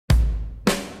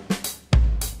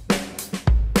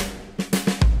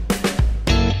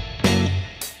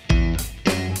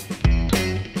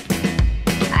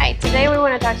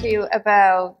talk to you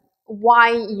about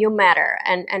why you matter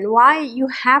and why you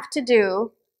have to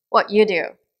do what you do.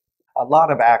 A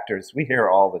lot of actors, we hear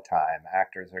all the time,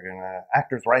 actors,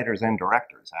 writers, and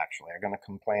directors actually are gonna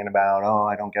complain about, oh,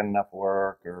 I don't get enough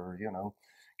work, or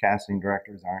casting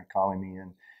directors aren't calling me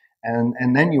in,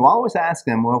 and then you always ask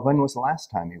them, well, when was the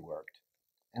last time you worked?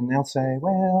 And they'll say,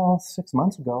 well, 6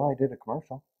 months ago I did a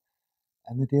commercial.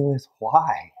 And the deal is,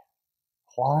 why?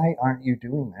 Why aren't you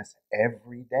doing this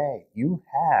every day? You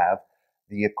have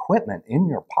the equipment in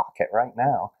your pocket right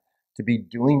now to be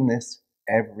doing this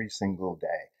every single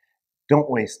day. Don't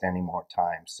waste any more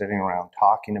time sitting around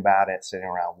talking about it, sitting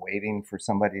around waiting for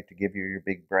somebody to give you your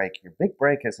big break. Your big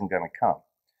break isn't going to come.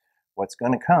 What's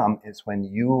going to come is when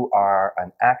you are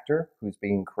an actor who's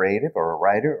being creative, or a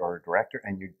writer or a director,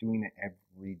 and you're doing it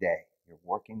every day. You're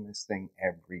working this thing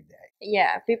every day.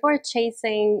 Yeah, people are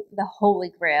chasing the holy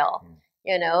grail.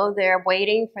 They're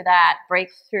waiting for that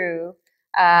breakthrough.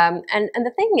 And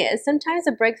the thing is, sometimes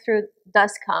a breakthrough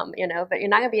does come, but you're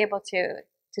not going to be able to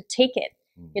take it.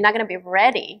 You're not going to be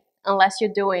ready unless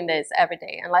you're doing this every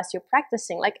day, unless you're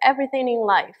practicing, like everything in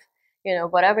life,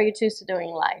 whatever you choose to do in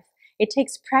life. It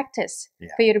takes practice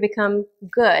for you to become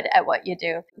good at what you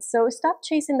do. So stop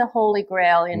chasing the holy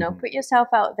grail, put yourself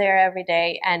out there every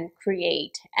day and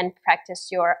create and practice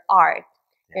your art,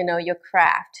 your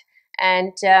craft.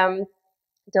 And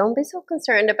don't be so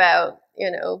concerned about,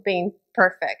 being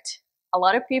perfect. A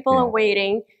lot of people are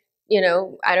waiting,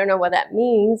 I don't know what that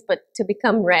means, but to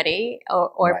become ready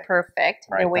or perfect.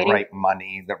 Right, They're waiting. The right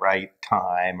money, the right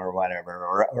time, or whatever.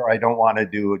 Or I don't want to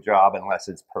do a job unless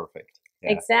it's perfect.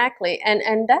 Yeah. Exactly.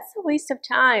 And that's a waste of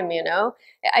time,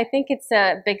 I think it's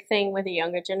a big thing with the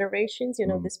younger generations,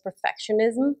 this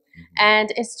perfectionism.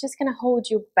 And it's just going to hold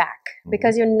you back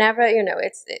because you're never,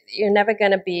 you're never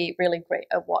going to be really great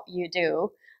at what you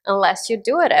do unless you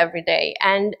do it every day.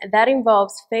 And that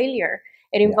involves failure.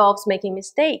 It involves making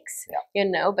mistakes,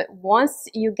 but once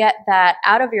you get that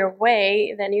out of your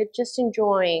way, then you're just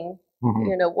enjoying,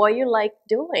 what you like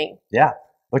doing. Yeah.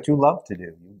 What you love to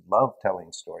do. You love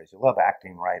telling stories. You love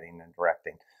acting, writing, and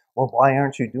directing. Well, why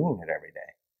aren't you doing it every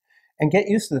day? And get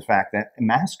used to the fact that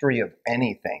mastery of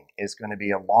anything is going to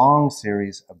be a long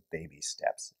series of baby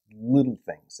steps, little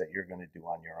things that you're going to do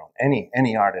on your own.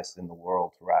 Any artist in the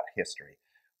world throughout history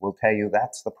will tell you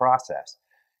that's the process.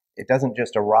 It doesn't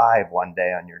just arrive one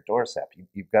day on your doorstep.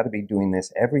 You've got to be doing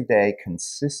this every day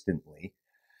consistently.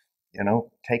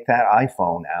 Take that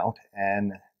iPhone out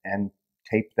and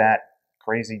tape that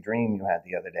crazy dream you had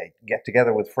the other day. Get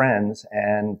together with friends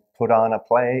and put on a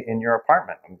play in your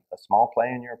apartment, a small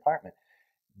play in your apartment.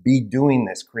 Be doing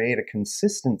this. Create a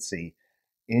consistency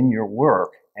in your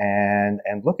work, and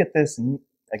look at this,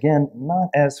 again, not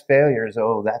as failures.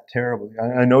 Oh, that terrible.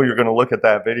 I know you're going to look at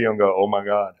that video and go, oh my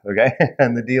God, okay?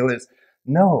 And the deal is,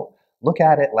 no, look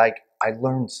at it like, I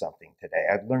learned something today.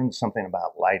 I learned something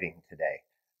about lighting today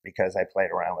because I played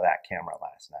around with that camera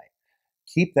last night.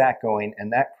 Keep that going,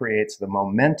 and that creates the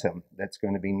momentum that's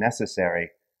going to be necessary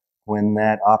when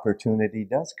that opportunity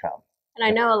does come. And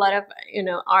I know a lot of,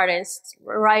 artists,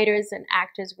 writers, and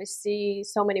actors, we see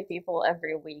so many people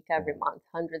every week, every month,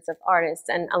 hundreds of artists,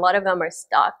 and a lot of them are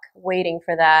stuck waiting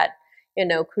for that,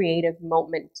 creative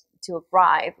moment to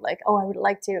arrive. Like, oh, I would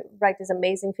like to write this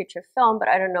amazing feature film, but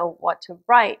I don't know what to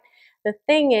write. The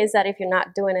thing is that if you're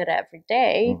not doing it every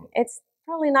day, it's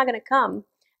probably not going to come.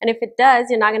 And if it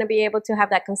does, you're not going to be able to have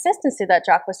that consistency that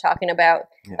Jock was talking about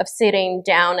of sitting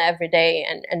down every day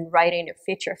and writing a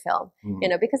feature film,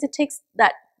 because it takes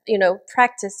that,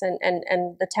 practice and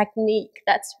the technique.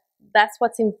 That's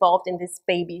what's involved in these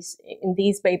baby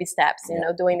steps,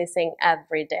 doing this thing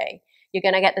every day. You're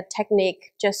going to get the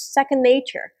technique just second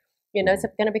nature, it's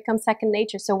going to become second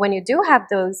nature. So when you do have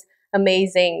those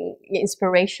amazing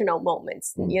inspirational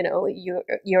moments,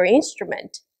 your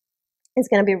instrument is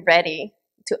going to be ready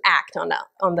to act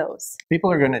on those. People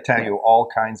are going to tell you all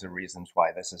kinds of reasons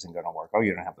why this isn't going to work. Oh,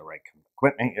 you don't have the right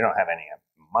equipment. You don't have any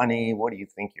money. What do you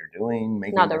think you're doing?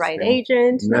 Not the right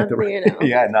agent. Not the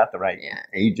right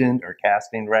agent or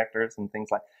casting directors and things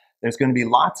like that. There's going to be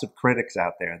lots of critics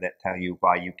out there that tell you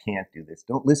why you can't do this.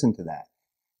 Don't listen to that.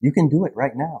 You can do it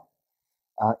right now.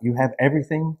 You have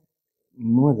everything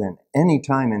more than any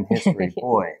time in history.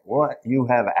 Boy, what you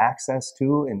have access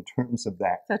to in terms of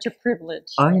that. Such a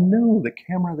privilege. I know, the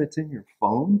camera that's in your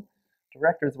phone.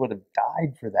 Directors would have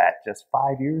died for that just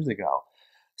 5 years ago.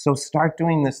 So start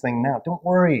doing this thing now. Don't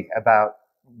worry about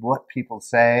what people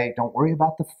say. Don't worry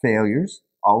about the failures.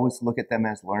 Always look at them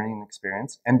as learning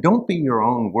experience. And don't be your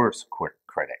own worst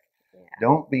critic. Yeah.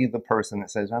 Don't be the person that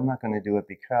says, I'm not going to do it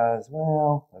because,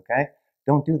 well, okay.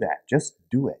 Don't do that. Just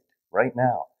do it right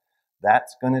now.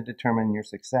 That's going to determine your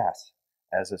success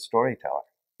as a storyteller.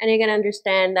 And you can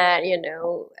understand that,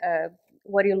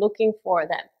 what you're looking for,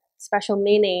 that special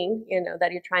meaning,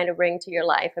 that you're trying to bring to your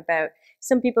life. About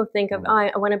some people think of, oh,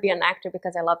 I want to be an actor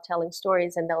because I love telling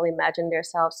stories, and they'll imagine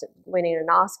themselves winning an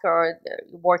Oscar or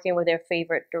working with their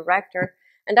favorite director,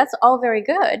 and that's all very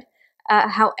good.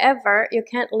 However, you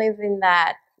can't live in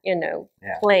that,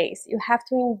 place. You have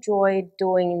to enjoy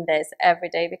doing this every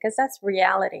day, because that's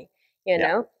reality.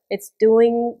 It's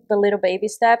doing the little baby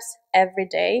steps every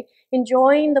day,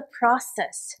 enjoying the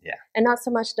process, and not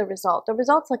so much the result. The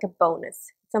result's like a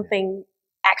bonus, something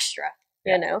extra,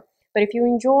 But if you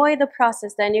enjoy the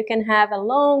process, then you can have a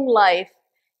long life,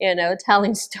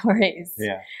 telling stories.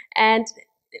 And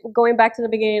going back to the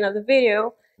beginning of the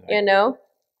video,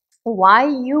 why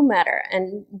you matter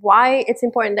and why it's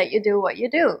important that you do what you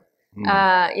do.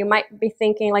 You might be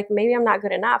thinking, like, maybe I'm not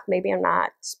good enough, maybe I'm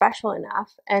not special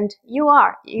enough, and you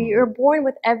are. You're born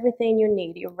with everything you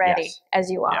need. You're ready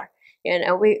as you are.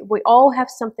 We all have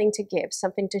something to give,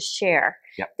 something to share.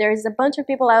 There's a bunch of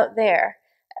people out there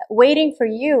waiting for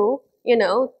you,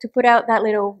 to put out that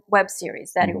little web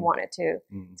series that you wanted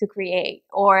to create,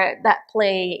 or that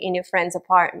play in your friend's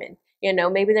apartment.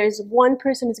 Maybe there's one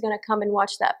person who's going to come and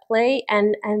watch that play,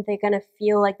 and they're going to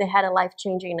feel like they had a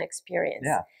life-changing experience.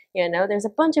 There's a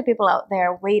bunch of people out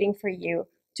there waiting for you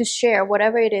to share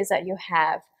whatever it is that you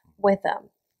have with them.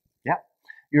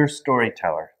 You're a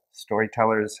storyteller.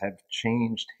 Storytellers have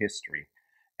changed history.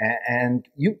 And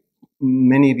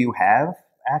many of you have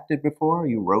acted before.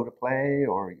 You wrote a play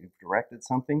or you've directed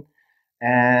something.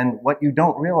 And what you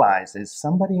don't realize is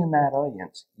somebody in that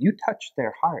audience, you touched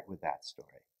their heart with that story.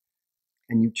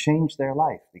 And you changed their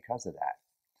life because of that.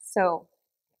 So,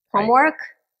 homework.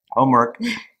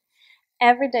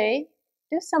 Every day,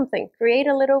 do something. Create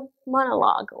a little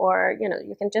monologue, or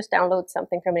you can just download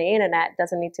something from the internet. It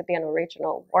doesn't need to be an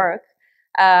original work.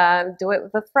 Do it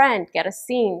with a friend. Get a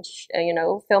scene.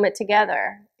 Film it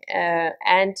together.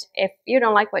 And if you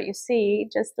don't like what you see,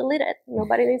 just delete it.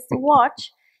 Nobody needs to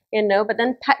watch. But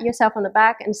then pat yourself on the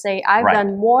back and say, I've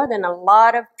done more than a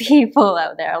lot of people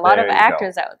out there, a lot of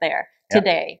actors out there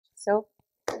today. So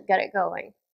get it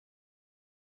going.